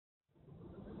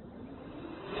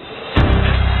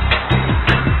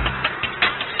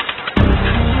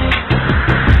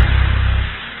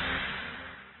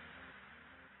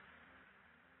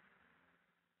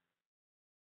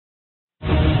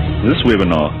This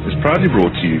webinar is proudly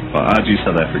brought to you by IG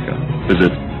South Africa.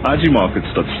 Visit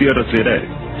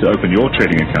igmarkets.co.za to open your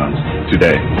trading account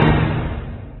today.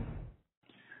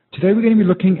 Today we're going to be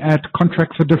looking at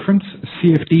contracts for difference,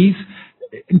 CFDs.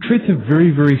 In truth, a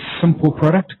very, very simple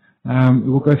product.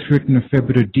 We'll go through it in a fair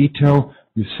bit of detail.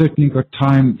 We've certainly got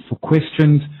time for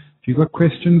questions. If you've got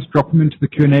questions, drop them into the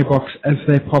Q&A box as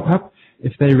they pop up.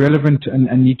 If they're relevant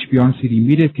and need to be answered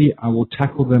immediately, I will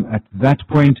tackle them at that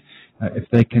point. If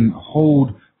they can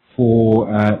hold for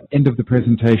end of the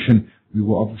presentation, we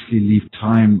will obviously leave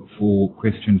time for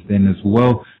questions then as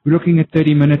well. We're looking at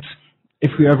 30 minutes. If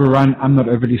we overrun, I'm not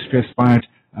overly stressed by it.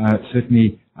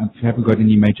 Certainly, I haven't got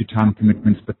any major time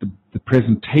commitments, but the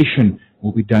presentation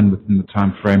will be done within the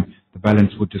time frame. The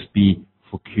balance will just be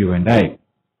for Q&A.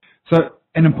 So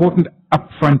an important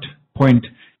upfront point,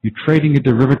 you're trading a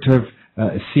derivative,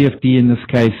 a CFD in this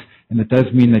case, and it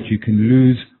does mean that you can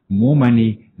lose more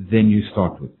money than you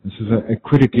start with. This is a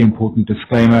critically important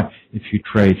disclaimer. If you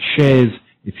trade shares,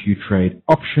 if you trade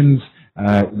options,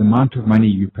 the amount of money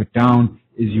you put down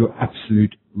is your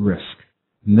absolute risk.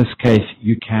 In this case,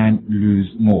 you can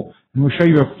lose more. And we'll show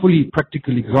you a fully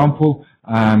practical example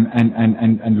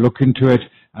and look into it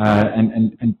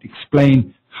and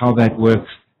explain how that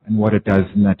works and what it does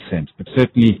in that sense. But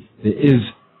certainly there is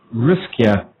risk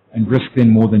here, and risk then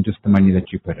more than just the money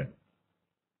that you put in.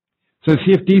 So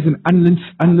CFD is an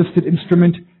unlisted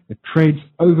instrument. It trades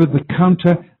over the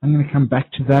counter. I'm going to come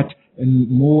back to that in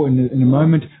a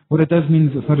moment. What it does mean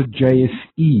is it's not a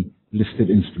JSE listed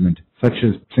instrument, such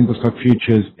as single stock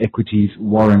futures, equities,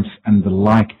 warrants, and the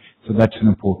like. So that's an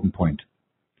important point.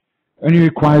 Only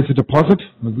requires a deposit.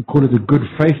 We call it a good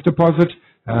faith deposit.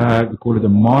 We call it a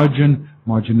margin.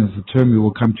 Margin is a term we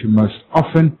will come to most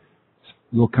often.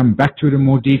 We'll come back to it in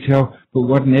more detail, but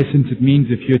what in essence it means,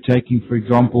 if you're taking, for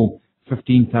example,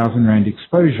 15,000 Rand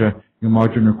exposure, your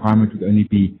margin requirement would only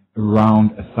be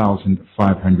around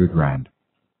 1,500 Rand.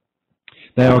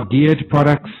 They are geared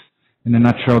products. In a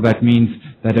nutshell, that means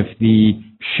that if the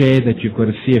share that you've got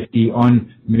a CFD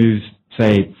on moves,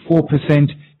 say,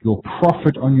 4%, your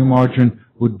profit on your margin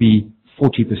would be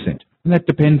 40%. And that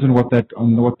depends on what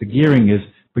the gearing is,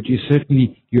 but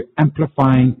you're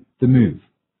amplifying the move.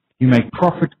 You make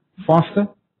profit faster,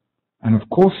 and of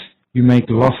course, you make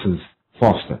losses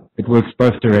faster. It works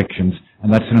both directions,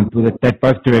 and that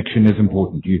both direction is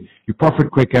important. You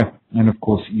profit quicker, and of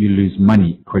course, you lose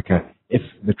money quicker if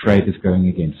the trade is going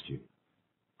against you.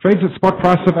 Trades at spot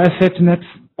price of asset, and that's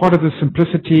part of the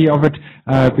simplicity of it,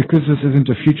 because this isn't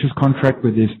a futures contract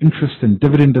where there's interest and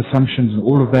dividend assumptions and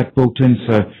all of that built in.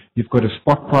 So you've got a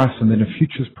spot price and then a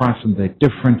futures price, and they're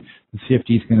different. The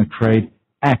CFD is going to trade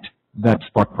at that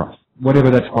spot price. Whatever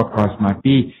that spot price might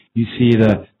be, you see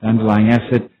the underlying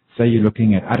asset, say you're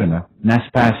looking at, I don't know,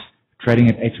 NASPAS trading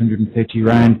at 830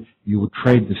 Rand, you will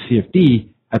trade the CFD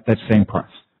at that same price.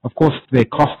 Of course, there are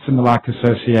costs and the like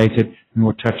associated, and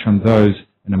we'll touch on those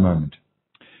in a moment.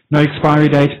 No expiry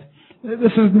date.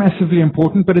 This is massively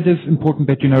important, but it is important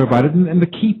that you know about it. And the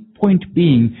key point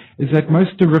being is that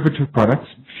most derivative products,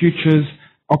 futures,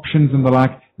 options, and the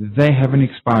like, they have an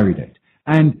expiry date.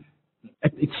 And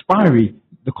at expiry,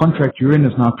 the contract you're in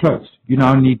is now closed. You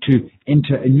now need to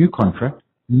enter a new contract,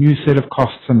 new set of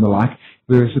costs and the like,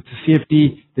 whereas with the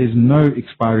CFD, there's no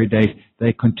expiry date.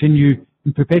 They continue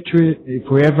in perpetuity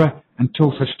forever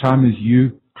until such time as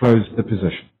you close the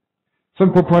position.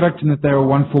 Simple product in that they're a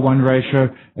 1-for-1 ratio.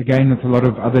 Again, with a lot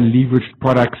of other leveraged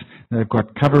products, they've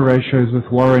got cover ratios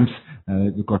with warrants.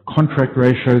 We've got contract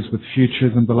ratios with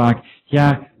futures and the like.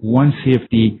 Here, one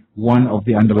CFD, one of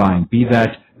the underlying, be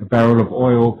that a barrel of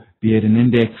oil, be it an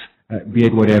index, be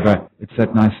it whatever. It's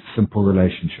that nice, simple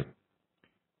relationship.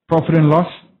 Profit and loss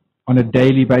on a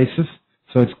daily basis.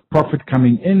 So it's profit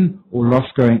coming in or loss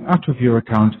going out of your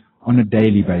account on a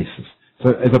daily basis.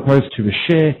 So as opposed to a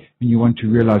share, when you want to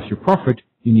realize your profit,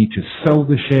 you need to sell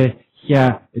the share.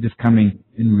 Here, it is coming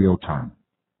in real time.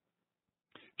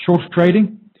 Short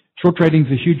trading. Short trading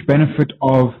is a huge benefit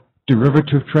of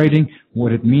derivative trading.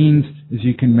 What it means is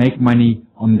you can make money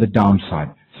on the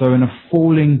downside. So in a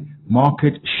falling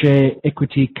market, share,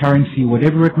 equity, currency,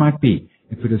 whatever it might be,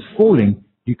 if it is falling,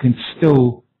 you can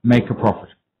still make a profit.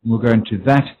 And we'll go into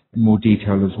that in more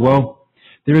detail as well.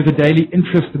 There is a daily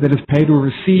interest that is paid or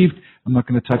received. I'm not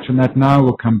going to touch on that now.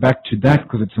 We'll come back to that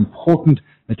because it's important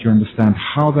that you understand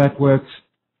how that works.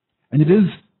 And it is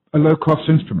a low-cost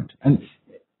instrument. And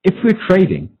if we're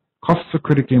trading, costs are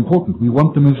critically important. We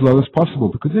want them as low as possible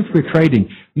because if we're trading,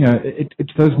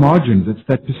 it's those margins. It's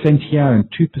that percent here and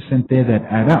 2% there that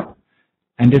add up.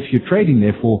 And if you're trading,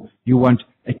 therefore, you want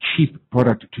a cheap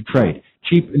product to trade.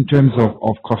 Cheap in terms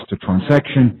of cost of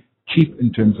transaction, cheap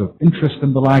in terms of interest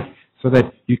and the like. so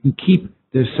that you can keep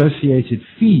the associated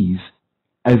fees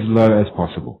as low as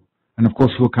possible. And of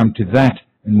course, we'll come to that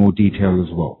in more detail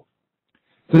as well.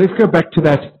 So let's go back to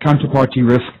that counterparty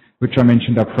risk, which I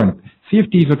mentioned up front.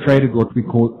 CFDs are traded what we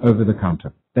call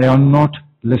over-the-counter. They are not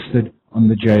listed on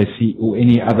the JSE or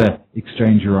any other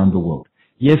exchange around the world.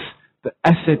 Yes, the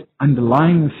asset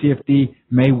underlying the CFD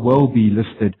may well be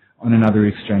listed on another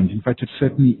exchange. In fact, it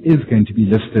certainly is going to be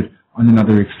listed on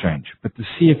another exchange, but the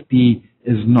CFD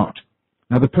is not.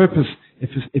 Now, the purpose,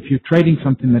 if you're trading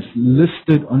something that's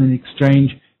listed on an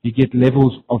exchange, you get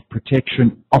levels of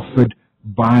protection offered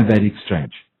by that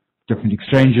exchange. Different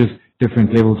exchanges,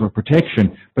 different levels of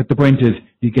protection, but the point is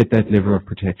you get that level of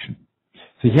protection.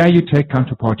 So here you take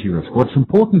counterparty risk. What's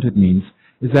important it means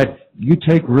is that you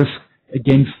take risk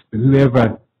against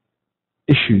whoever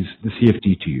issues the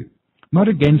CFD to you. Not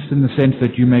against in the sense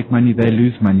that you make money, they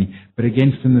lose money, but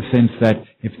against in the sense that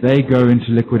if they go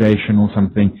into liquidation or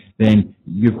something, then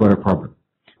you've got a problem.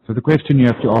 So the question you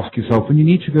have to ask yourself when you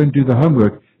need to go and do the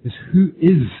homework is, who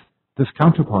is this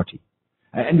counterparty?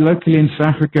 And locally in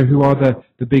South Africa, who are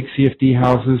the big CFD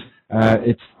houses?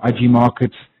 It's IG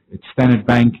Markets, it's Standard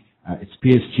Bank, it's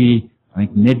PSG. I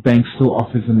think Nedbank still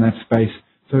offers in that space.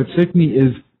 So it certainly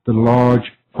is the large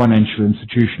financial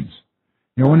institutions.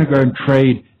 You don't want to go and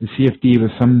trade the CFD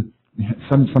with some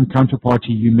counterparty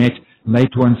you met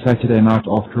late one Saturday night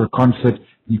after a concert.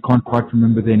 You can't quite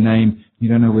remember their name. You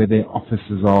don't know where their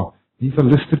offices are. These are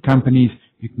listed companies.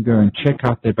 You can go and check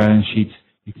out their balance sheets.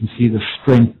 You can see the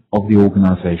strength of the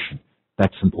organization.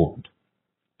 That's important.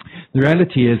 The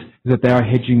reality is that they are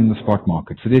hedging in the spot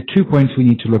market. So there are 2 points we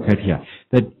need to look at here.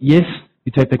 That yes,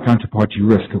 you take the counterparty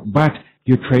risk, but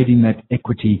you're trading that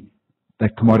equity,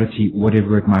 that commodity,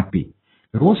 whatever it might be.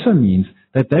 It also means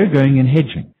that they're going and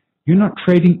hedging. You're not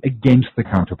trading against the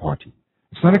counterparty.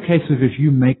 It's not a case of if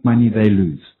you make money, they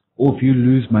lose. Or if you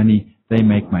lose money, they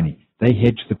make money. They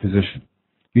hedge the position.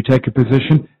 You take a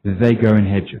position, they go and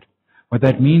hedge it. What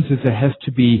that means is there has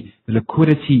to be the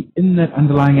liquidity in that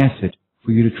underlying asset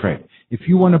for you to trade. If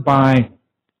you want to buy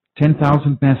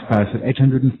 10,000 NASPAs at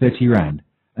 830 Rand,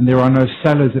 and there are no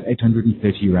sellers at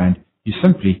 830 Rand, you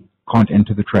simply can't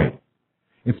enter the trade.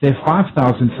 If there are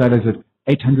 5,000 sellers at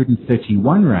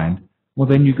 831 Rand, well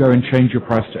then you go and change your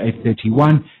price to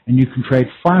 831 and you can trade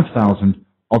 5,000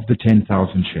 of the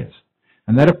 10,000 shares.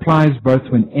 And that applies both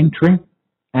when entering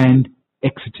and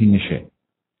exiting a share.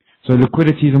 So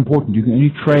liquidity is important. You can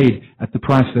only trade at the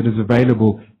price that is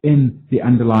available in the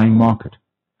underlying market.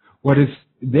 What is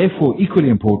therefore equally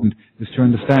important is to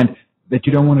understand that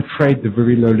you don't want to trade the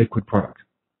very low liquid product.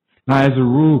 Now, as a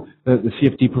rule, the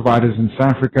CFD providers in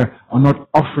South Africa are not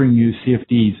offering you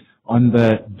CFDs on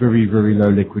the very, very low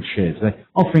liquid shares. They're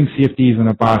offering CFDs on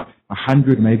about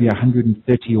 100, maybe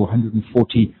 130 or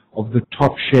 140 of the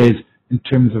top shares in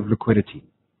terms of liquidity.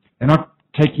 They're not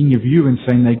taking a view and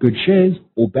saying they're good shares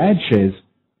or bad shares.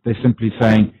 They're simply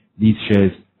saying these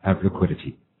shares have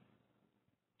liquidity.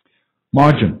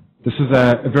 Margin. This is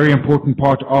a very important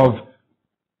part of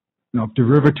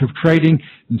derivative trading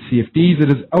in CFDs. It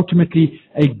is ultimately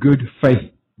a good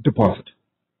faith deposit.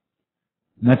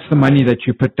 And that's the money that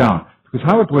you put down. Because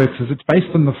how it works is it's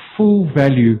based on the full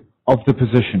value of the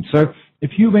position. So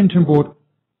if you went and bought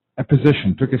a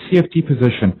position, took a CFD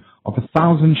position of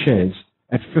 1,000 shares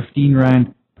at 15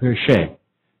 Rand per share,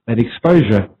 that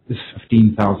exposure is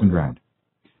 15,000 Rand.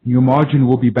 Your margin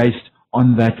will be based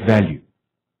on that value.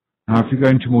 Now, if you go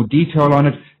into more detail on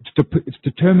it, it's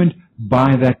determined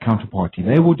by that counterparty.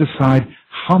 They will decide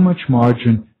how much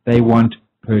margin they want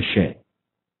per share.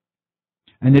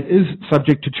 And it is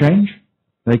subject to change.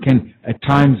 They can at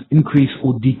times increase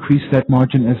or decrease that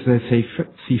margin as they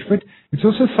see fit. It's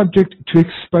also subject to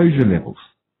exposure levels.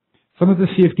 Some of the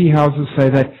CFD houses say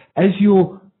that as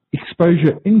your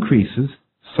exposure increases,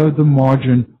 so the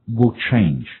margin will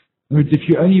change. In other words, if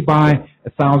you only buy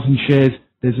 1,000 shares,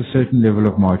 there's a certain level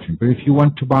of margin. But if you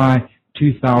want to buy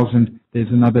 2,000, there's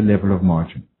another level of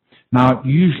margin. Now,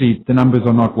 usually the numbers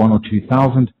are not 1,000 or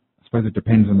 2,000. I suppose it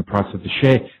depends on the price of the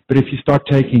share. But if you start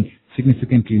taking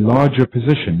significantly larger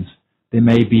positions, there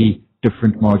may be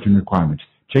different margin requirements.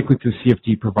 Check with your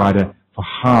CFD provider for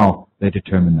how they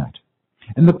determine that.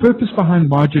 And the purpose behind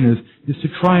margin is to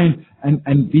try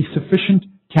and be sufficient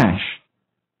cash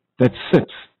that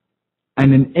sits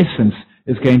and in essence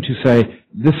is going to say,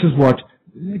 this is what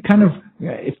kind of,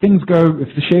 if things go,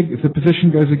 if the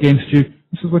position goes against you,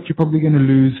 this is what you're probably going to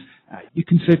lose. You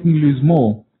can certainly lose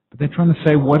more, but they're trying to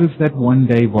say, what is that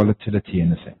one-day volatility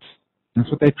in a sense? That's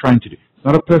what they're trying to do. It's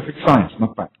not a perfect science,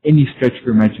 not by any stretch of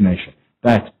your imagination.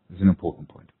 That is an important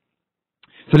point.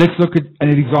 So let's look at an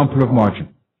example of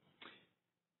margin.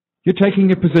 You're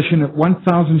taking a position at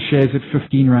 1,000 shares at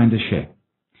 15 Rand a share.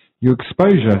 Your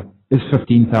exposure is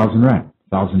 15,000 Rand.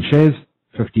 1,000 shares,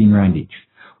 15 Rand each.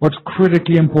 What's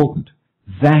critically important,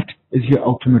 that is your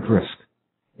ultimate risk.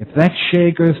 If that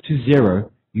share goes to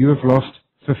zero, you have lost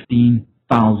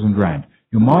 15,000 Rand.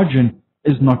 Your margin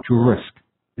is not your risk.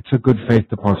 It's a good faith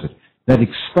deposit. That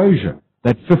exposure,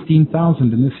 that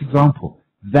 15,000 in this example,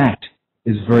 that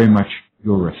is very much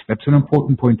your risk. That's an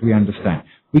important point we understand.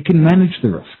 We can manage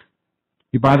the risk.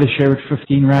 You buy the share at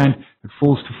 15 Rand, it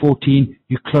falls to 14,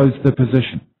 you close the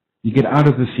position. You get out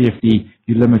of the CFD,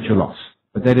 you limit your loss.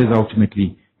 But that is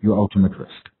ultimately your ultimate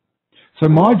risk. So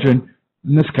margin,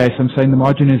 in this case, I'm saying the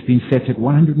margin has been set at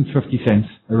 150 cents,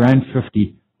 around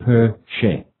 50 per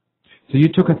share. So you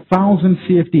took 1,000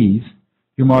 CFDs,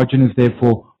 your margin is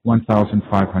therefore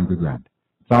 1,500 Rand.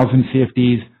 1,000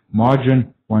 CFDs,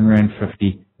 margin 1 Rand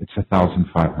 50, it's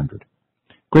 1,500.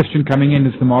 Question coming in,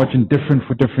 is the margin different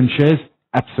for different shares?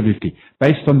 Absolutely.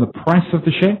 Based on the price of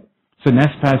the share, so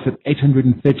Naspers at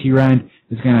 830 Rand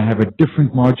is going to have a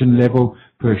different margin level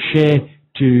per share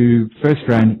to First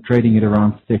Rand trading at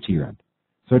around 30 Rand.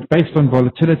 So it's based on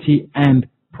volatility and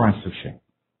price of share.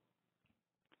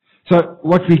 So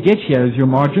what we get here is your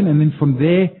margin, and then from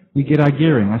there we get our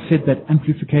gearing. I said that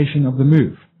amplification of the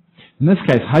move. In this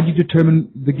case, how do you determine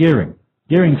the gearing?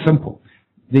 Gearing simple.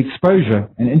 The exposure,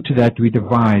 and into that we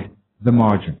divide the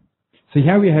margin. So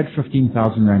here we had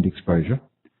 15,000 Rand exposure,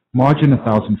 margin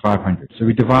 1,500. So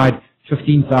we divide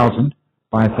 15,000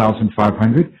 by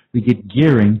 1,500, we get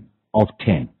gearing of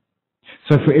 10.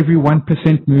 So for every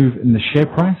 1% move in the share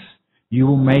price, you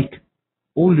will make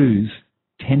or lose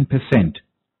 10%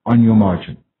 on your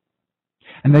margin.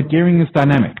 And that gearing is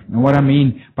dynamic. And what I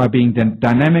mean by being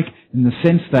dynamic in the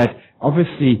sense that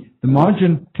obviously the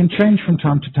margin can change from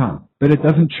time to time, but it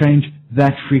doesn't change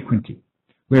that frequently.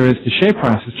 Whereas the share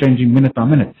price is changing minute by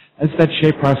minute. As that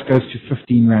share price goes to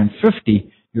 15 Rand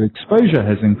 50, your exposure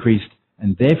has increased,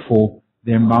 and therefore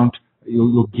the amount,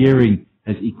 your gearing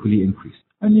has equally increased.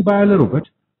 Only by a little bit,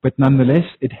 but nonetheless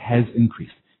it has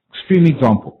increased. Extreme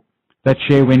example. That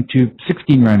share went to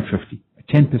 16 Rand 50, a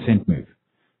 10% move.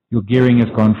 Your gearing has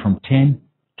gone from 10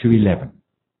 to 11.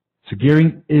 So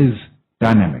gearing is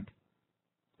dynamic.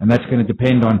 And that's going to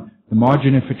depend on the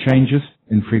margin if it changes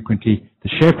infrequently, the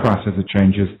share price as it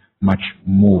changes much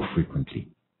more frequently.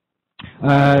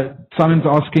 Simon's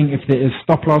asking if there is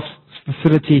stop loss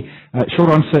facility. Short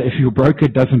answer, if your broker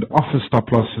doesn't offer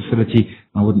stop loss facility,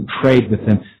 I wouldn't trade with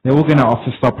them. They're all going to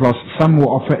offer stop loss. Some will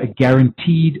offer a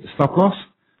guaranteed stop loss.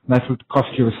 That would cost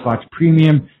you a slight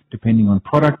premium depending on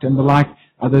product and the like.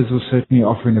 Others will certainly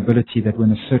offer an ability that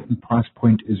when a certain price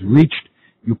point is reached,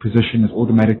 your position is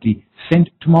automatically sent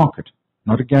to market.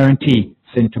 Not a guarantee,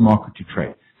 sent to market to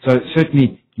trade. So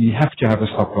certainly you have to have a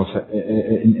stop loss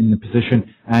in the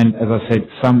position, and as I said,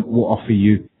 some will offer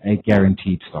you a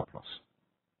guaranteed stop loss.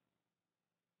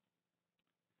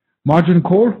 Margin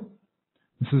call.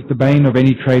 This is the bane of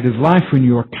any trader's life. When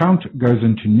your account goes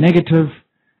into negative,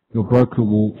 your broker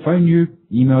will phone you,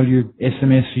 email you,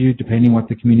 SMS you, depending what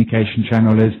the communication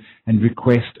channel is, and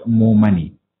request more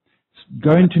money.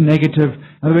 Go into negative. In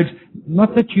other words,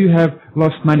 not that you have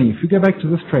lost money. If you go back to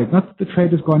this trade, not that the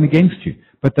trade has gone against you,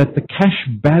 but that the cash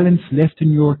balance left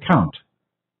in your account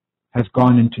has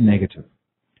gone into negative.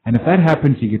 And if that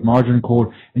happens, you get margin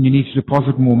call and you need to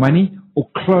deposit more money or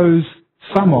close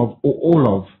some of or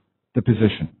all of the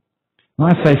position.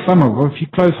 When I say some of, well, if you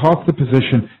close half the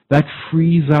position, that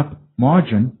frees up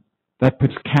margin that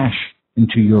puts cash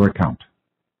into your account.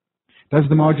 Does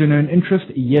the margin earn interest?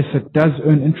 Yes, it does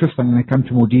earn interest. I'm going to come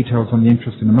to more details on the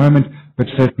interest in a moment, but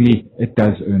certainly it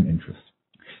does earn interest.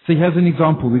 So here's an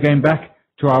example. We're going back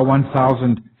to our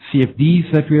 1,000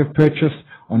 CFDs that we have purchased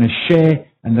on a share,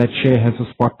 and that share has a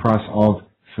spot price of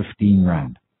 15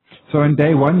 Rand. So on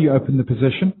day one, you open the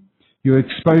position. Your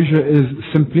exposure is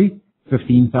simply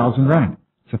 15,000 Rand.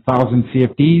 It's 1,000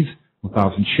 CFDs,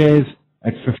 1,000 shares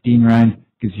at 15 Rand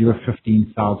gives you a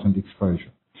 15,000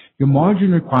 exposure. Your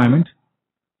margin requirement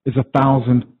is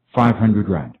 1,500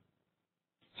 Rand.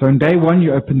 So on day one,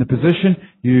 you open the position,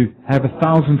 you have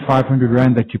 1,500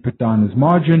 Rand that you put down as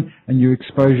margin, and your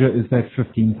exposure is that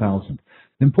 15,000.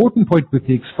 The important point with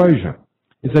the exposure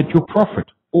is that your profit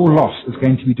or loss is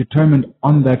going to be determined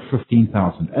on that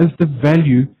 15,000. As the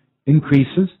value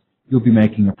increases, you'll be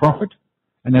making a profit,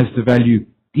 and as the value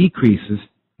decreases,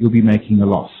 you'll be making a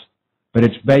loss. But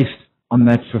it's based on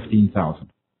that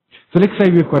 15,000. So let's say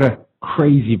we've got a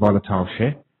crazy volatile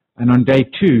share, and on day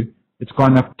two, it's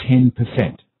gone up 10%.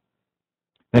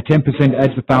 That 10%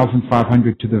 adds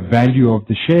 1,500 to the value of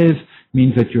the shares,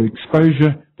 means that your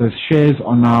exposure, those shares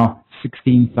are now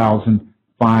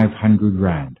 16,500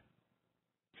 Rand.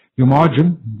 Your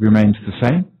margin remains the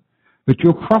same, but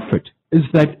your profit is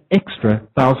that extra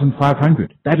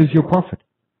 1,500. That is your profit.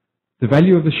 The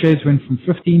value of the shares went from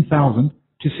 15,000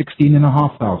 to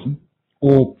 16,500,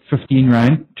 or 15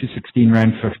 Rand to 16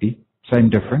 Rand 50, same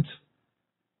difference.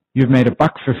 You've made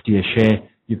 $1.50 a share.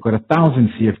 You've got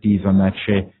 1,000 CFDs on that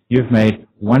share. You've made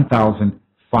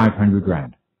 1,500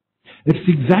 Rand. It's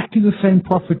exactly the same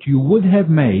profit you would have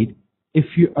made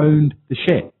if you owned the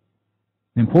share.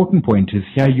 The important point is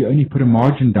here you only put a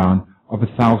margin down of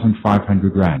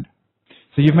 1,500 Rand.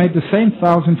 So you've made the same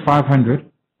 1,500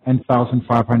 and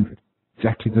 1,500.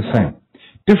 Exactly the same.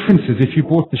 Difference is if you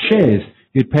bought the shares,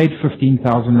 you'd paid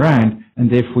 15,000 Rand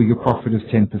and therefore your profit is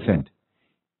 10%.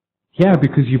 Here,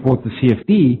 because you bought the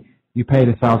CFD, you paid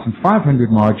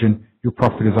 1,500 margin, your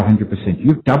profit is 100%.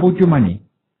 You've doubled your money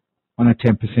on a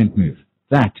 10% move.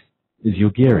 That is your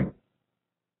gearing.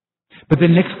 But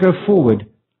then let's go forward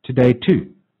to day 3.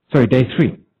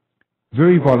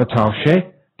 Very volatile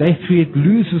share. Day 3, it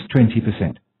loses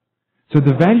 20%. So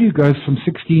the value goes from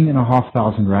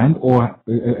 16,500 Rand, or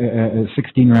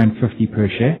 16 Rand 50 per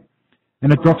share,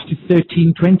 and it drops to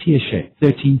 13.20 a share,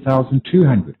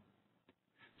 13,200.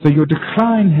 So your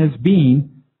decline has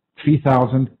been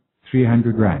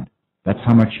 3,300 Rand. That's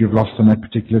how much you've lost on that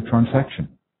particular transaction.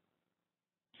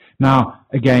 Now,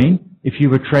 again, if you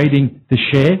were trading the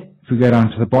share, if we go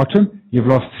down to the bottom, you've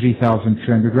lost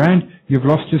 3,300 Rand. You've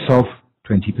lost yourself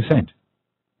 20%.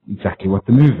 Exactly what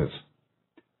the move is.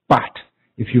 But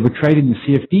if you were trading the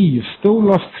CFD, you've still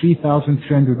lost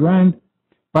 3,300 Rand,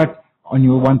 but on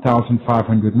your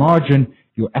 1,500 margin,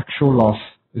 your actual loss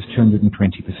is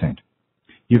 220%.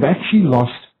 You've actually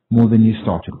lost more than you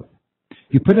started with.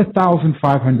 You put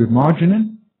 1,500 margin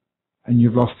in, and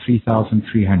you've lost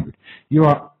 3,300. You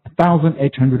are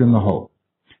 1,800 in the hole.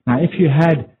 Now, if you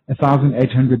had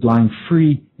 1,800 lying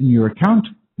free in your account,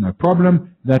 no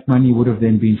problem. That money would have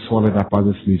then been swallowed up by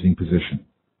this losing position.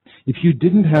 If you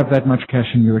didn't have that much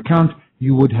cash in your account,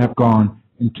 you would have gone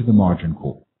into the margin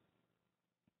call.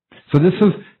 So this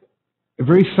is a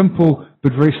very simple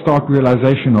but very stark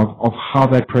realization of how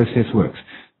that process works.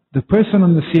 The person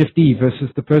on the CFD versus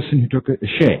the person who took a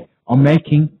share are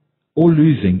making or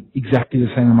losing exactly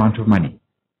the same amount of money.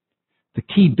 The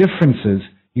key difference is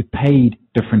you paid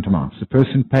different amounts. The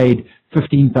person paid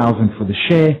 15,000 for the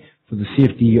share. For the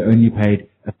CFD, you only paid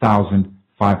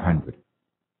 1,500.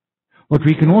 What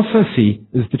we can also see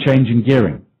is the change in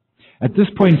gearing. At this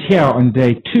point here on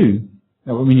day 2,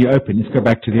 when you open, let's go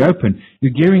back to the open,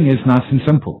 your gearing is nice and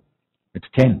simple. It's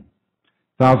 10.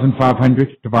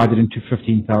 1,500 divided into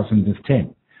 15,000 is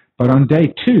 10. But on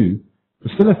day 2,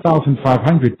 it's still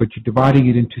 1,500, but you're dividing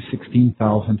it into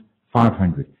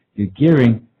 16,500. Your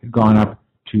gearing had gone up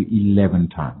to 11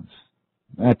 times.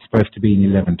 That's supposed to be in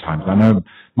 11 times. I know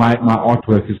my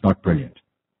artwork is not brilliant.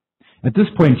 At this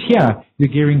point here, your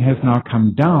gearing has now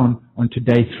come down onto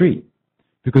day 3.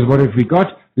 Because what have we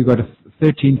got? We've got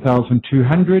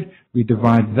 13,200. We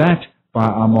divide that by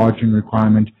our margin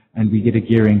requirement, and we get a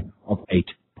gearing of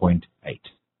 8.8.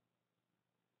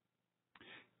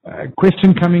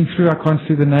 Question coming through. I can't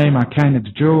see the name. I can.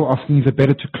 It's Jill asking, is it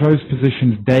better to close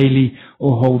positions daily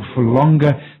or hold for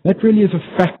longer? That really is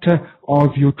a factor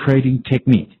of your trading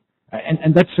technique.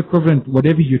 And that's equivalent,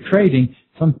 whatever you're trading,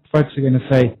 some folks are going to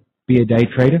say, be a day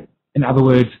trader. In other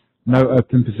words, no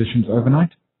open positions overnight.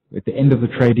 At the end of the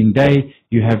trading day,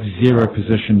 you have 0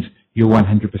 positions, you're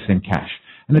 100% cash.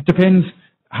 And it depends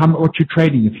what you're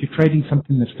trading. If you're trading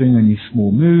something that's doing only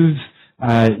small moves,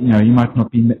 you might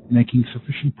not be making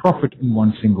sufficient profit in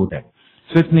one single day.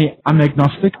 Certainly, I'm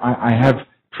agnostic. I have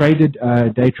traded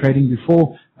day trading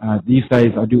before. These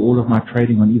days, I do all of my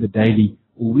trading on either daily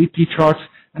or weekly charts,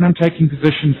 and I'm taking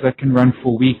positions that can run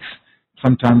for weeks,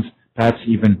 sometimes perhaps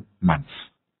even months.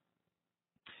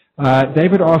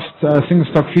 David asked single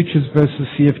stock futures versus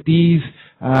CFDs.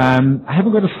 I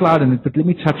haven't got a slide on it, but let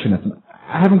me touch on it.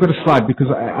 I haven't got a slide because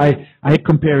I hate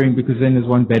comparing, because then there's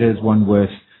one better, there's one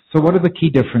worse. So what are the key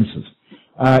differences?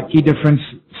 Key difference,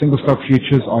 single stock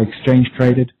futures are exchange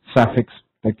traded, SAFEX,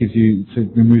 that gives you, so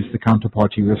it removes the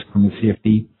counterparty risk from the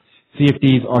CFD.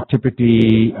 CFDs are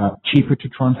typically cheaper to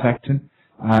transact in,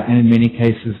 and in many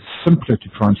cases simpler to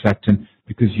transact in,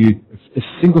 because a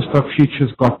single stock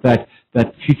futures got that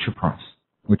future price,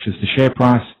 which is the share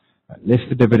price, less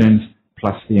the dividends,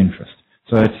 plus the interest.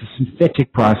 So it's a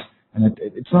synthetic price, and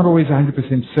it's not always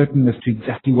 100% certain as to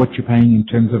exactly what you're paying in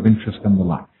terms of interest and the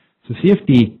like. So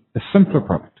CFD, a simpler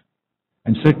product,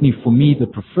 and certainly for me, the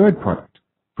preferred product,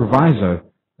 proviso,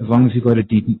 as long as you've got a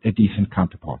decent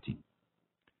counterparty.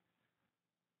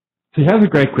 So here's a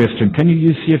great question. Can you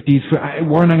use CFDs for,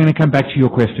 Warren, I'm going to come back to your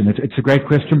question. It's a great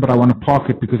question, but I want to park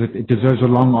it because it deserves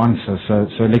a long answer.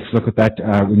 So let's look at that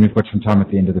when we've got some time at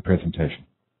the end of the presentation.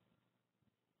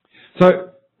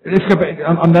 So let's go back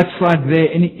on that slide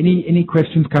there. Any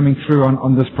questions coming through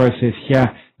on this process here?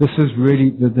 This is really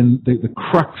the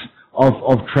crux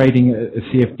of trading a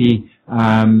CFD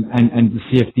and the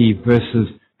CFD versus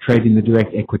trading the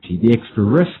direct equity. The extra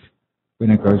risk when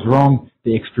it goes wrong,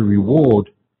 the extra reward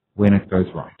when it goes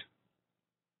right.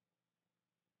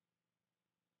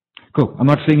 Cool. I'm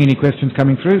not seeing any questions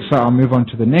coming through, so I'll move on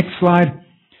to the next slide.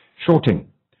 Shorting.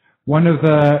 One of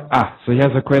the, so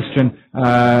here's a question.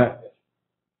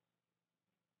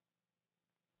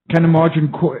 Can a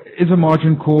margin call, is a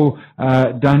margin call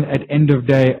done at end of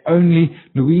day only?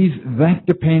 Louise, that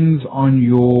depends on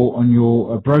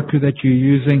your broker that you're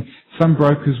using. Some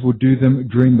brokers will do them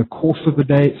during the course of the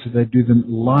day, so they do them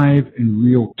live in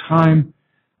real time.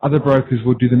 Other brokers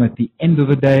will do them at the end of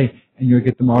the day, and you'll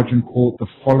get the margin call the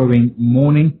following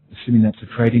morning, assuming that's a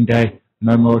trading day.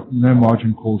 No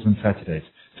margin calls on Saturdays.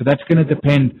 So that's going to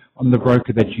depend on the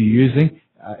broker that you're using.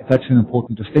 If that's an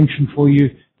important distinction for you,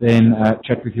 then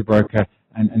chat with your broker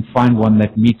and find one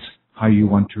that meets how you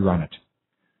want to run it.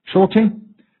 Shorting,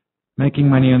 making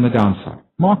money on the downside.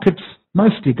 Markets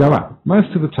mostly go up.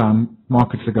 Most of the time,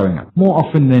 markets are going up, more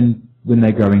often than when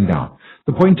they're going down.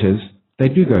 The point is, they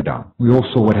do go down. We all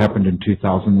saw what happened in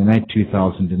 2008,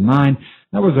 2009.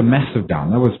 That was a massive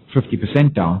down. That was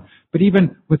 50% down. But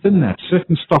even within that,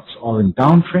 certain stocks are in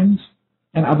downtrends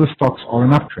and other stocks are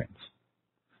in uptrends.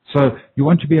 So you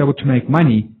want to be able to make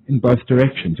money in both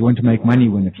directions. You want to make money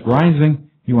when it's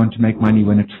rising. You want to make money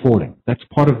when it's falling. That's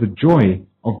part of the joy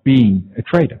of being a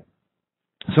trader.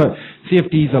 So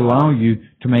CFDs allow you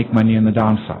to make money on the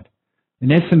downside.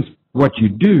 In essence, what you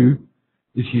do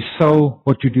is you sell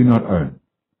what you do not own.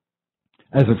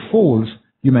 As it falls,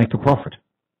 you make a profit.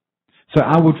 So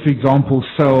I would, for example,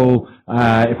 sell,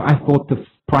 if I thought the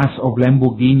price of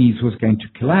Lamborghinis was going to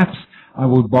collapse, I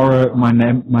would borrow my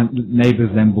neighbor's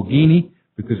Lamborghini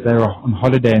because they're on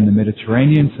holiday in the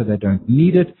Mediterranean, so they don't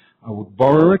need it. I would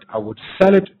borrow it. I would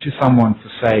sell it to someone for,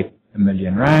 say, R1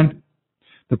 million.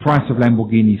 The price of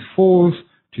Lamborghinis falls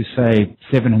to, say,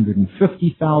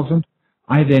 750,000.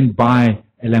 I then buy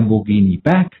a Lamborghini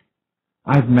back.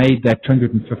 I've made that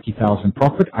 250,000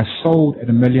 profit. I sold at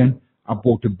 $1 million. I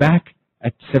bought it back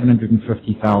at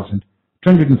 750,000,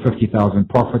 250,000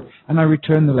 profit, and I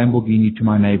return the Lamborghini to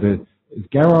my neighbor's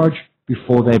garage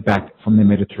before they're back from their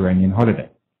Mediterranean holiday.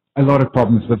 A lot of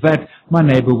problems with that. My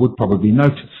neighbor would probably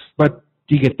notice, but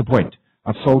do you get the point?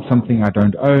 I've sold something I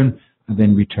don't own and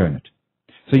then return it.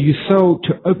 So you sell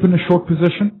to open a short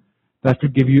position. That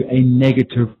would give you a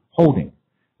negative holding.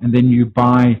 And then you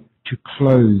buy to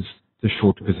close the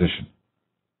short position.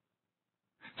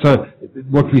 So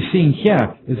what we're seeing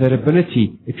here is that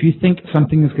ability, if you think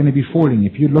something is going to be falling,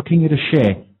 if you're looking at a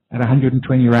share at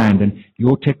 120 Rand and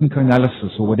your technical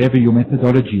analysis or whatever your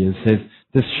methodology is says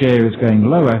this share is going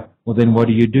lower, well then what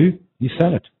do? You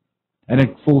sell it. And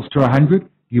it falls to 100,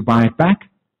 you buy it back,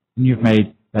 and you've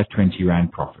made that 20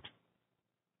 Rand profit.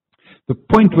 The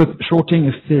point with shorting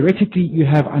is theoretically you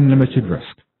have unlimited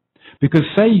risk. Because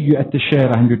say you're at the share at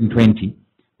 120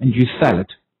 and you sell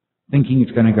it thinking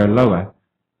it's going to go lower,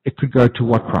 it could go to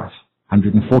what price?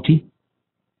 140,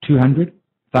 200,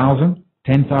 1,000,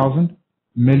 10,000,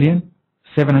 million,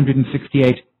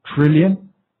 768 trillion.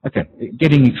 Okay,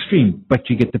 getting extreme, but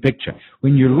you get the picture.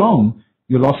 When you're long,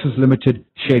 your loss is limited,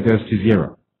 share goes to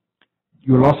zero.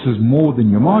 Your loss is more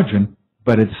than your margin,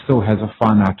 but it still has a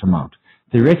finite amount.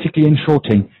 Theoretically, in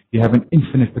shorting, you have an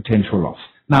infinite potential loss.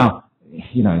 Now,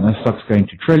 you know, those stocks going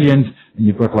to trillions, and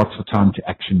you've got lots of time to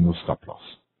action your stop loss.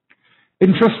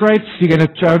 Interest rates, you're going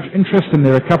to charge interest, and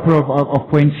there are a couple of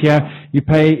points here. You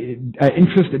pay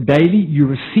interest daily. You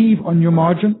receive on your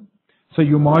margin, so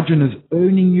your margin is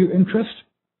earning you interest.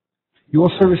 You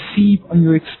also receive on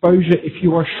your exposure if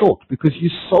you are short, because you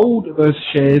sold those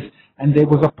shares and there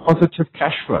was a positive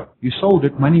cash flow. You sold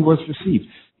it, money was received.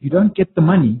 You don't get the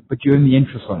money, but you earn the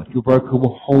interest on it. Your broker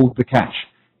will hold the cash.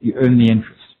 You earn the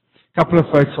interest. A couple of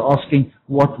folks are asking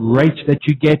what rate that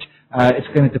you get. It's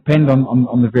going to depend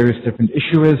on the various different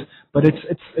issuers, but it's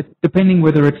depending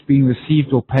whether it's being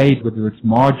received or paid, whether it's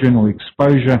margin or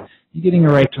exposure. You're getting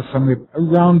a rate of somewhere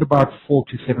around about 4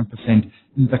 to 7%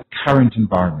 in the current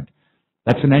environment.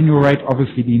 That's an annual rate,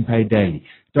 obviously being paid daily.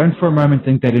 Don't for a moment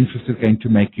think that interest is going to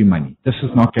make you money. This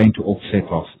is not going to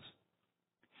offset losses.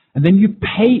 And then you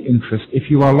pay interest if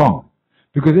you are long.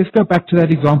 Because let's go back to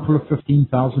that example of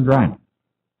 15,000 Rand.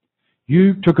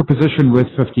 You took a position worth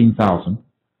 15,000.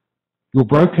 Your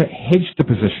broker hedged the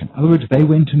position. In other words, they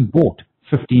went and bought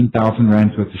 15,000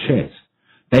 Rand worth of shares.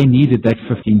 They needed that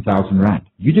 15,000 Rand.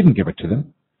 You didn't give it to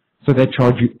them. So they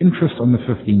charge you interest on the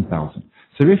 15,000.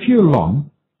 So if you're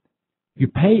long, you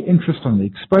pay interest on the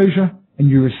exposure and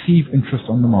you receive interest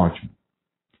on the margin.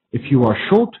 If you are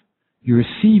short, you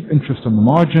receive interest on the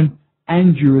margin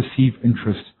and you receive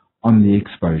interest on the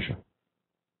exposure.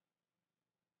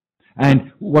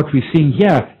 And what we're seeing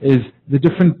here is the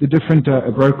different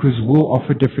brokers will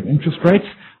offer different interest rates.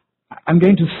 I'm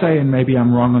going to say, and maybe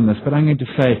I'm wrong on this, but I'm going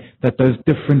to say that those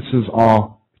differences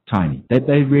are tiny. That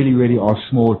they really, really are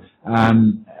small.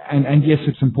 And yes,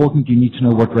 it's important. You need to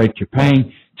know what rate you're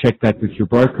paying. Check that with your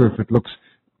broker. If it looks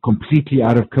completely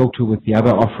out of kilter with the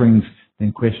other offerings,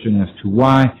 then question as to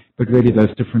why. But really,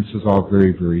 those differences are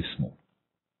very, very small.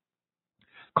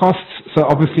 Costs. So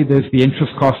obviously, there's the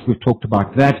interest cost. We've talked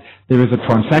about that. There is a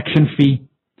transaction fee.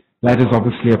 That is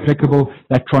obviously applicable.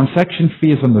 That transaction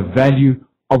fee is on the value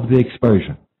of the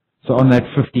exposure. So on that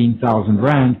 15,000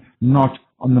 Rand, not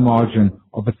on the margin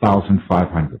of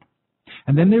 1,500.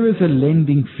 And then there is a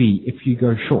lending fee if you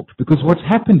go short, because what's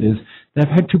happened is they've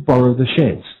had to borrow the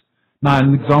shares. Now,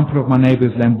 an example of my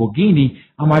neighbor's Lamborghini,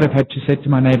 I might have had to say to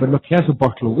my neighbor, look, here's a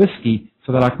bottle of whiskey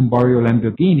so that I can borrow your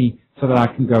Lamborghini so that I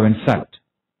can go and sell it.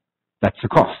 That's the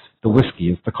cost. The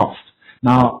whiskey is the cost.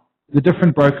 Now, the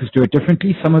different brokers do it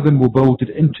differently. Some of them will build it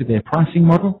into their pricing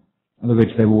model. In other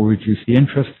words, they will reduce the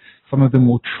interest. Some of them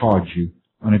will charge you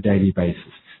on a daily basis.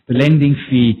 The lending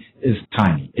fee is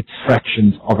tiny. It's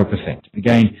fractions of a percent.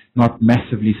 Again, not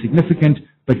massively significant,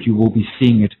 but you will be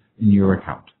seeing it in your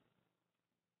account.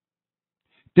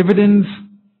 Dividends.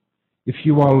 If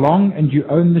you are long and you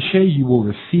own the share, you will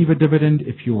receive a dividend.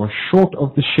 If you are short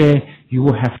of the share, you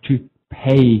will have to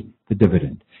pay the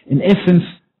dividend. In essence,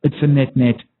 it's a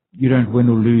net-net. You don't win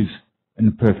or lose in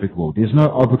a perfect world. There's no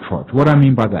arbitrage. What I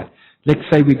mean by that, let's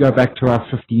say we go back to our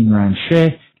 15 Rand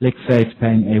share. Let's say it's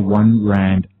paying a 1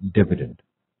 Rand dividend.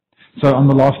 So on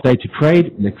the last day to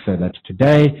trade, let's say that's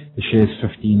today, the share is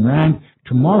 15 Rand.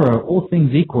 Tomorrow, all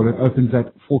things equal, it opens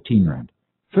at 14 Rand.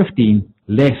 15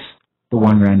 less the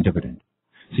 1 Rand dividend.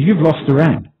 So you've lost a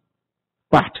Rand,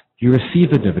 but you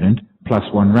receive the dividend plus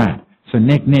 1 Rand. So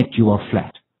net-net, you are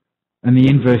flat. And the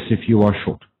inverse if you are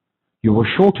short. You were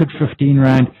short at 15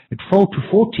 Rand, it fell to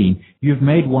 14, you've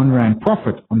made 1 Rand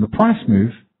profit on the price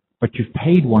move, but you've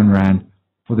paid 1 Rand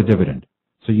for the dividend.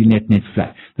 So you net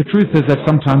flat. The truth is that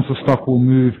sometimes the stock will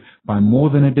move by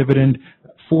more than a dividend,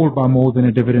 fall by more than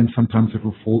a dividend, sometimes it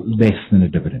will fall less than a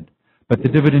dividend. But the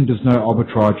dividend is no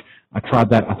arbitrage. I tried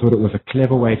that, I thought it was a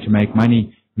clever way to make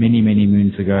money many, many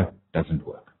moons ago. Doesn't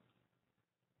work.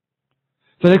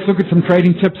 So let's look at some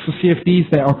trading tips for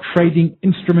CFDs. They are trading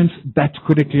instruments. That's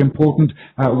critically important.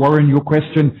 Warren, your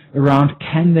question around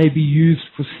can they be used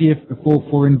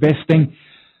for investing?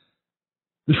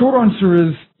 The short answer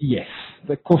is yes.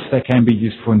 Of course they can be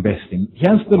used for investing.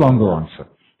 Here's the longer answer.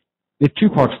 There are two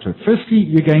parts to it. Firstly,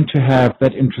 you're going to have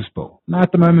that interest bill. Now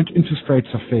at the moment, interest rates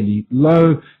are fairly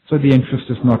low, so the interest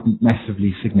is not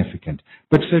massively significant.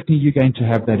 But certainly you're going to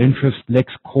have that interest.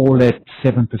 Let's call it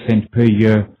 7% per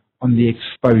year on the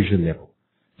exposure level.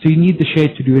 So you need the share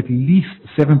to do at least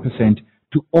 7%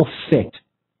 to offset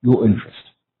your interest.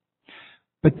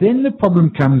 But then the problem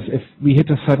comes if we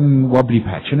hit a sudden wobbly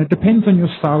patch, and it depends on your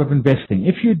style of investing.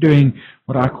 If you're doing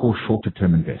what I call shorter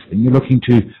term investing, you're looking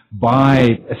to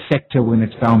buy a sector when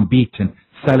it's downbeat and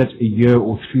sell it a year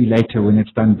or 3 later when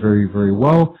it's done very, very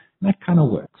well, that kind of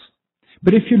works.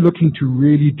 But if you're looking to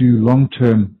really do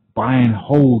long-term buy and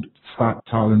hold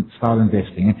style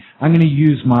investing, and I'm going to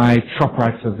use my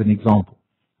ShopRites as an example.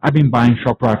 I've been buying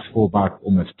ShopRites for about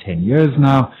almost 10 years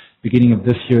now. Beginning of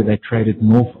this year, they traded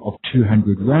north of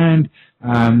 200 Rand,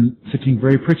 sitting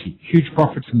very pretty. Huge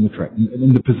profits in the trade,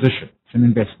 in the position. It's an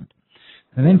investment.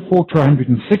 And then fall to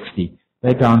 160,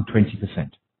 they're down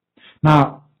 20%.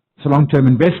 Now, it's a long-term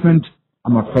investment.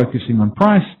 I'm not focusing on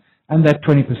price, and that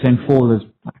 20% fall is,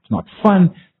 it's not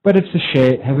fun, but it's a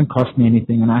share. It hasn't cost me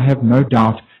anything, and I have no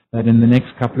doubt that in the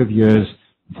next couple of years,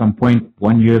 at some point,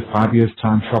 1 year, 5 years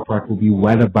time, ShopRite will be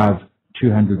well above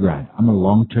 200 Rand. I'm a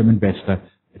long-term investor.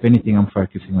 If anything, I'm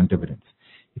focusing on dividends.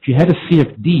 If you had a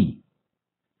CFD,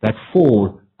 that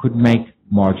fall could make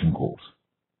margin calls.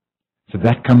 So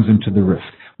that comes into the risk.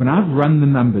 When I've run the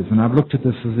numbers, and I've looked at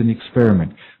this as an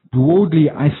experiment, broadly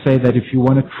I say that if you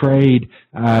want to trade,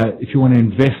 if you want to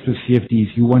invest with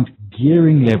CFDs, you want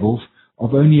gearing levels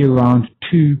of only around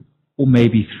 2 or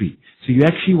maybe 3. So you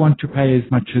actually want to pay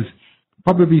as much as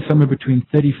probably somewhere between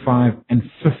 35 and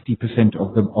 50%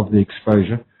 of the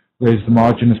exposure, whereas the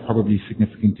margin is probably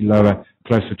significantly lower,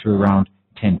 closer to around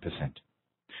 10%.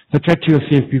 So check to your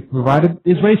CFD provider.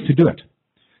 There's ways to do it.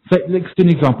 So let's do an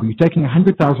example. You're taking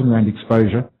 100,000 Rand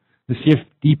exposure. The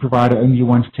CFD provider only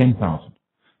wants 10,000.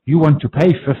 You want to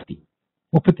pay 50.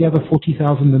 Well, put the other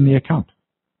 40,000 in the account.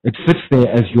 It sits there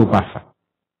as your buffer.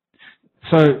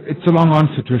 So it's a long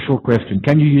answer to a short question.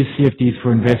 Can you use CFDs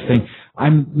for investing?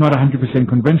 I'm not 100%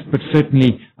 convinced, but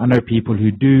certainly I know people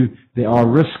who do. There are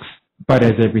risks, but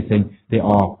as everything, there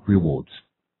are rewards.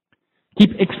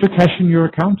 Keep extra cash in your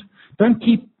account. Don't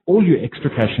keep all your extra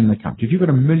cash in the account. If you've got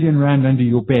R1 million under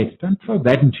your bed, don't throw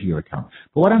that into your account.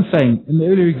 But what I'm saying, in the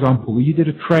earlier example, where you did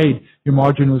a trade, your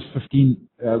margin was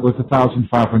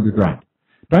 1,500 Rand.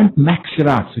 Don't max it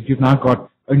out so that you've now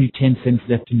got only 10 cents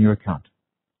left in your account.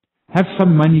 Have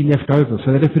some money left over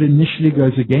so that if it initially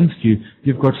goes against you,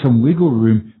 you've got some wiggle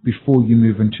room before you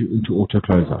move into auto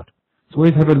closeout. So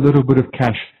always have a little bit of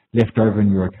cash left over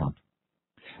in your account.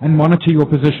 And monitor your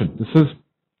position. This is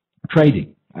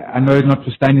trading. I know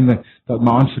notwithstanding my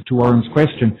answer to Warren's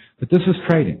question, but this is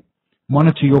trading.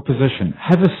 Monitor your position.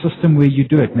 Have a system where you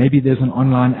do it. Maybe there's an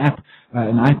online app,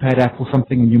 an iPad app or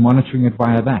something, and you're monitoring it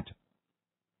via that.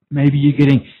 Maybe you're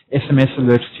getting SMS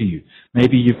alerts to you.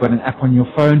 Maybe you've got an app on your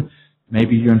phone.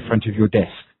 Maybe you're in front of your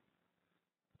desk.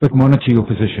 But monitor your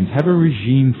positions. Have a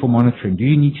regime for monitoring. Do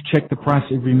you need to check the price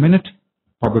every minute?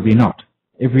 Probably not.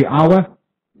 Every hour?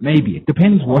 Maybe. It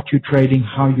depends what you're trading,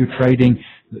 how you're trading,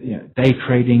 day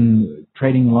trading,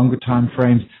 trading longer time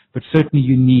frames, but certainly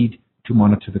you need to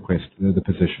monitor the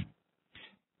position.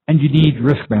 And you need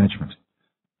risk management.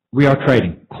 We are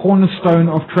trading. Cornerstone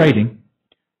of trading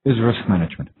is risk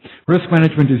management. Risk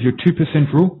management is your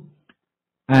 2% rule.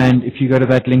 And if you go to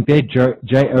that link there,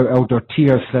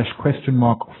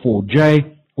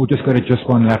 jol.to/4J, or just go to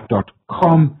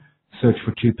justonelap.com, search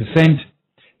for 2%,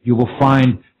 you will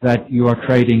find that you are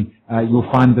trading, you'll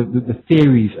find the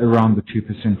theories around the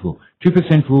 2% rule.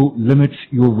 2% rule limits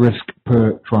your risk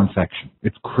per transaction.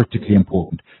 It's critically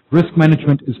important. Risk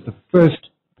management is the first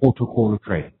port of call of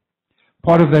trading.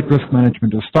 Part of that risk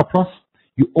management is stop loss.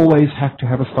 You always have to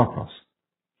have a stop loss.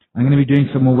 I'm going to be doing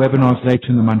some more webinars later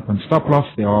in the month on stop loss.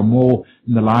 There are more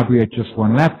in the library at Just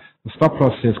One Lap. The stop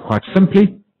loss says quite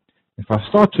simply, if I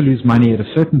start to lose money at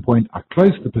a certain point, I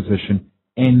close the position,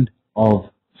 end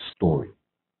of story.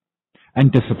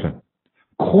 And discipline.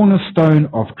 Cornerstone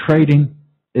of trading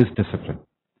is discipline.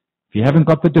 If you haven't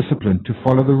got the discipline to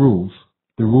follow the rules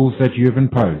that you have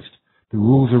imposed, the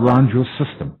rules around your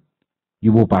system,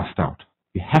 you will bust out.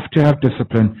 You have to have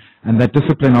discipline, and that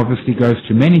discipline obviously goes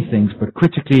to many things, but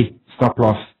critically stop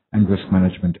loss and risk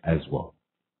management as well.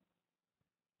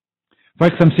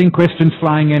 Folks, I'm seeing questions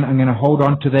flying in. I'm going to hold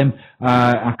on to them.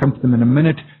 I'll come to them in a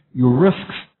minute. Your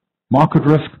risks, market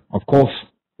risk, of course,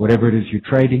 whatever it is you're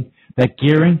trading. That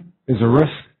gearing is a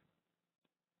risk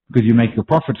because you make your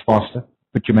profits faster,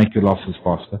 but you make your losses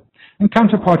faster. And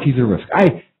counterparty is a risk.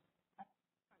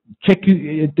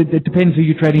 It depends who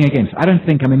you're trading against. I don't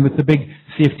think, with the big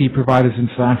CFD providers in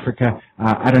South Africa,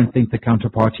 I don't think the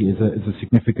counterparty is a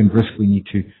significant risk we need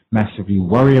to massively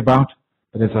worry about.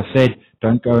 But as I said,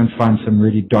 don't go and find some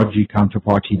really dodgy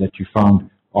counterparty that you found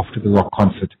after the rock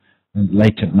concert and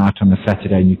late at night on a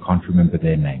Saturday and you can't remember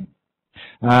their name.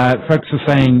 Folks are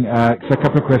saying, so a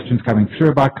couple of questions coming through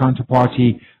about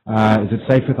counterparty. Is it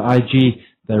safe with IG?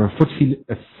 They're a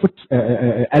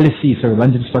LSE, so a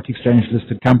London Stock Exchange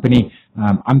listed company.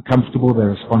 I'm comfortable.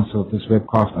 They're a sponsor of this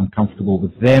webcast. I'm comfortable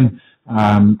with them.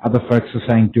 Other folks are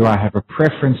saying, do I have a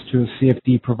preference to a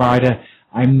CFD provider?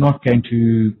 I'm not going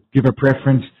to give a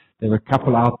preference. There are a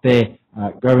couple out there.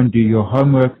 Go and do your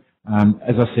homework.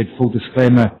 As I said, full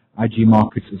disclaimer, IG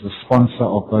Markets is a sponsor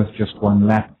of both Just One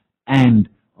Lap and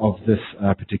of this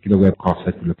particular webcast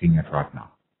that we're looking at right now.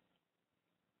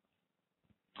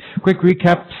 Quick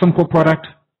recap, simple product,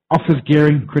 offers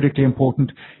gearing, critically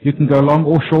important. You can go long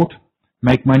or short,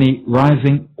 make money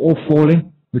rising or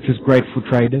falling, which is great for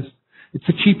traders. It's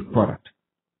a cheap product.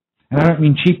 And I don't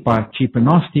mean cheap by cheap and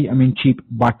nasty, I mean cheap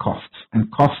by costs.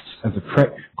 And costs as a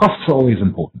costs are always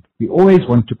important. We always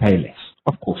want to pay less.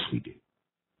 Of course we do.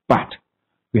 But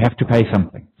we have to pay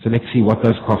something. So let's see what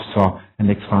those costs are and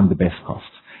let's find the best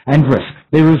costs. And risk.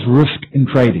 There is risk in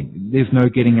trading. There's no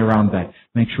getting around that.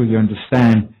 Make sure you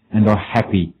understand and are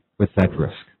happy with that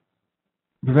risk.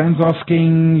 Vivan's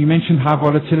asking, you mentioned high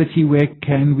volatility. Where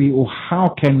can we or how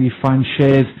can we find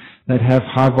shares that have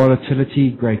high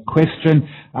volatility? Great question.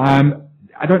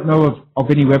 I don't know of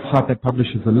any website that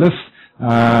publishes a list.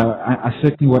 I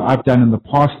certainly, what I've done in the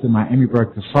past in my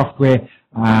AmiBroker software,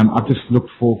 I've just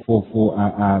looked for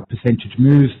percentage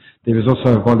moves. There is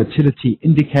also a volatility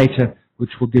indicator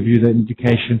which will give you the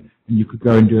indication, and you could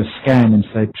go and do a scan and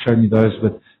say, show me those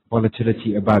with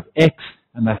volatility above X,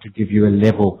 and that would give you a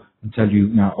level and tell you,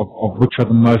 of which are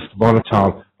the most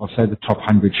volatile of say the top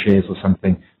 100 shares or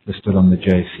something listed on the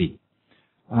JSE.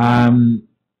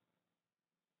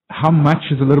 How much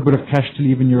is a little bit of cash to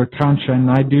leave in your account, Shane?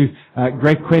 I do.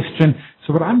 Great question.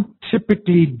 So what I'm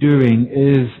typically doing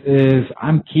is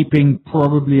I'm keeping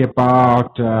probably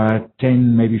about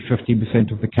 10, maybe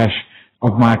 15% of the cash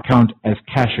of my account as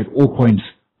cash at all points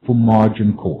for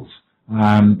margin calls.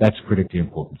 That's critically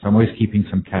important. So I'm always keeping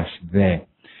some cash there.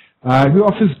 Who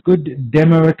offers good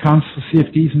demo accounts for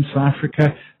CFDs in South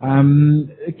Africa?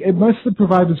 Most of the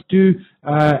providers do,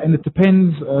 and it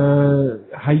depends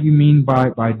how you mean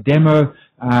by demo,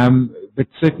 but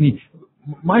certainly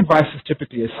my advice is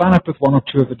typically sign up with one or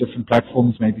two of the different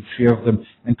platforms, maybe three of them,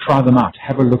 and try them out.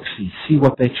 Have a look-see. See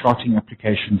what their charting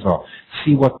applications are.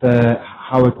 See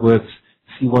how it works.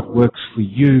 See what works for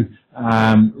you,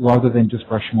 rather than just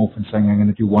brushing off and saying, I'm going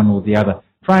to do one or the other.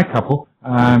 Try a couple.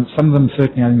 Some of them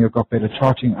certainly I think have got better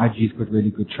charting. IG's got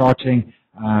really good charting.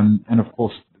 And of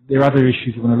course, there are other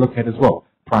issues you want to look at as well.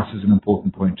 Price is an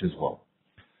important point as well.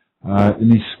 Let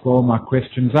me scroll my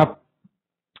questions up.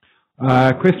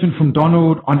 Question from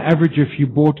Donald. On average, if you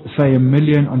bought, say, $1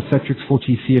 million on Satrix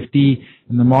 40 CFD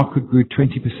and the market grew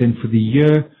 20% for the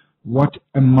year, what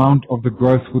amount of the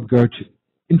growth would go to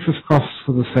interest costs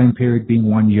for the same period being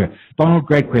 1 year? Donald,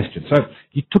 great question. So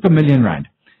you took R1 million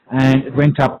and it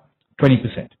went up 20%.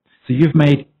 So you've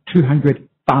made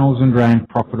 200,000 Rand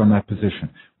profit on that position.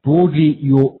 Broadly,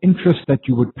 your interest that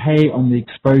you would pay on the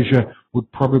exposure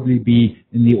would probably be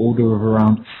in the order of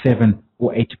around 7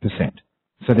 or 8%.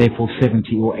 So therefore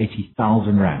 70 or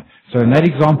 80,000 Rand. So in that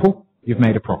example, you've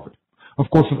made a profit. Of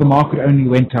course, if the market only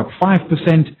went up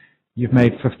 5%, you've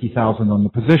made 50,000 on the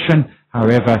position.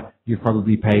 However, you've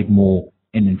probably paid more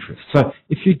in interest. So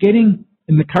if you're getting,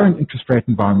 in the current interest rate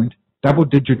environment,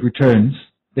 double-digit returns,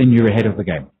 then you're ahead of the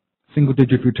game.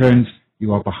 Single-digit returns,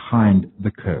 you are behind the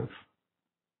curve.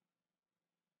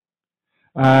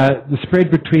 The spread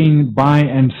between buy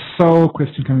and sell,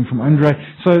 question coming from Andre.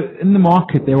 So in the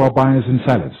market, there are buyers and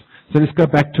sellers. So let's go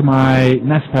back to my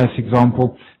NASPAS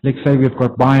example. Let's say we've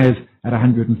got buyers at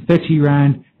 130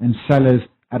 Rand and sellers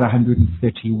at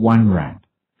 131 Rand.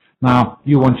 Now,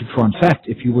 you want to transact.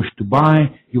 If you wish to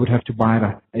buy, you would have to buy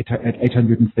at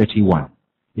 831.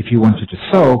 If you wanted to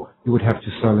sell, you would have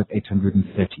to sell at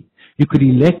 830. You could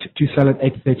elect to sell at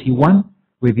 831,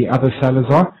 where the other sellers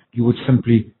are. You would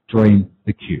simply join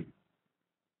the queue.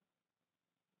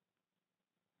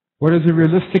 What is a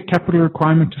realistic capital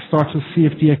requirement to start a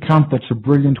CFD account? That's a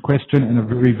brilliant question and a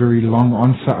very, very long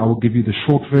answer. I will give you the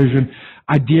short version.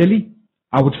 Ideally,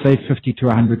 I would say 50 to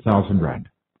 100,000 Rand.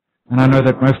 And I know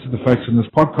that most of the folks in this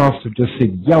podcast have just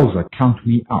said, yowza, count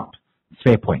me out.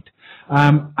 Fair point.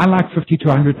 I like 50 to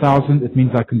 100,000. It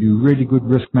means I can do really good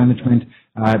risk management.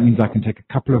 It means I can take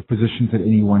a couple of positions at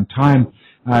any one time.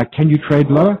 Can you trade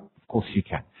lower? Of course you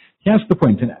can. Here's the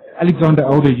point. And Alexander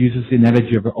Elder uses the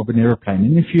analogy of an aeroplane.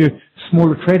 And if your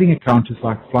smaller trading account is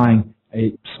like flying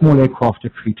a small aircraft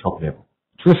at treetop level,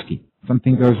 it's risky.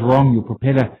 Something goes wrong, your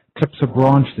propeller clips a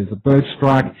branch, there's a bird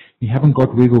strike, you haven't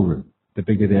got wiggle room. The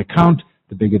bigger the account,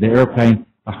 the bigger the airplane,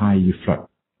 the higher you fly.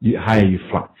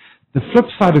 The flip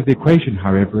side of the equation,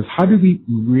 however, is how do we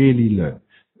really learn?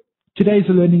 Today's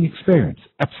a learning experience,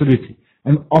 absolutely.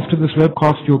 And after this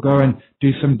webcast, you'll go and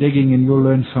do some digging and you'll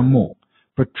learn some more.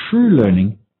 But true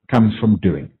learning comes from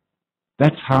doing.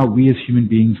 That's how we as human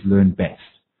beings learn best.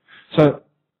 So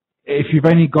if you've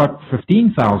only got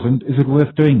 15,000, is it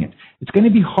worth doing it? It's going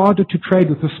to be harder to trade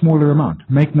with a smaller amount.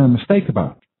 Make no mistake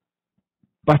about it.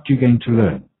 But you're going to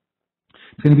learn.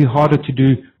 It's going to be harder to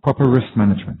do proper risk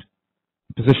management.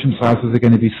 Position sizes are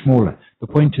going to be smaller. The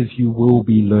point is you will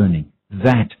be learning.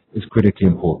 That is critically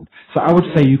important. So I would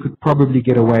say you could probably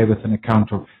get away with an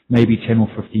account of maybe 10 or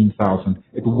 15,000.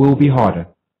 It will be harder.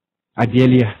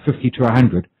 Ideally 50 to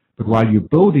 100. But while you're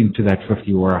building to that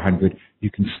 50 or 100, you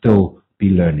can still be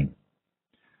learning.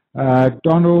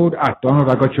 Donald, I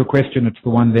got your question. It's the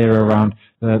one there around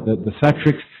the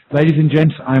Satrix. Ladies and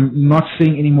gents, I'm not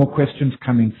seeing any more questions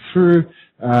coming through.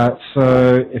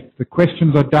 So if the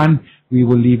questions are done, we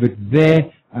will leave it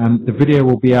there. The video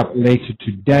will be up later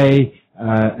today.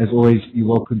 As always, you're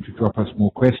welcome to drop us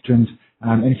more questions.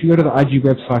 And if you go to the IG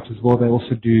website as well, they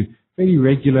also do very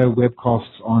regular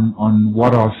webcasts on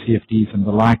what are CFDs and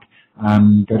the like.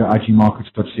 Go to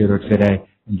igmarkets.co.za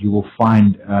and you will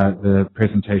find the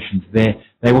presentations there.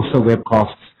 They're also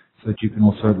webcasts so that you can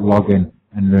also log in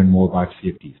and learn more about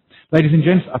CFDs. Ladies and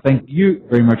gents, I thank you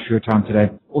very much for your time today.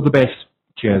 All the best.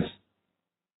 Cheers.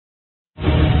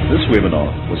 This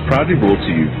webinar was proudly brought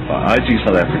to you by IG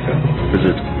South Africa.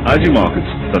 Visit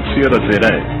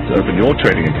igmarkets.co.za to open your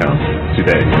trading account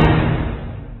today.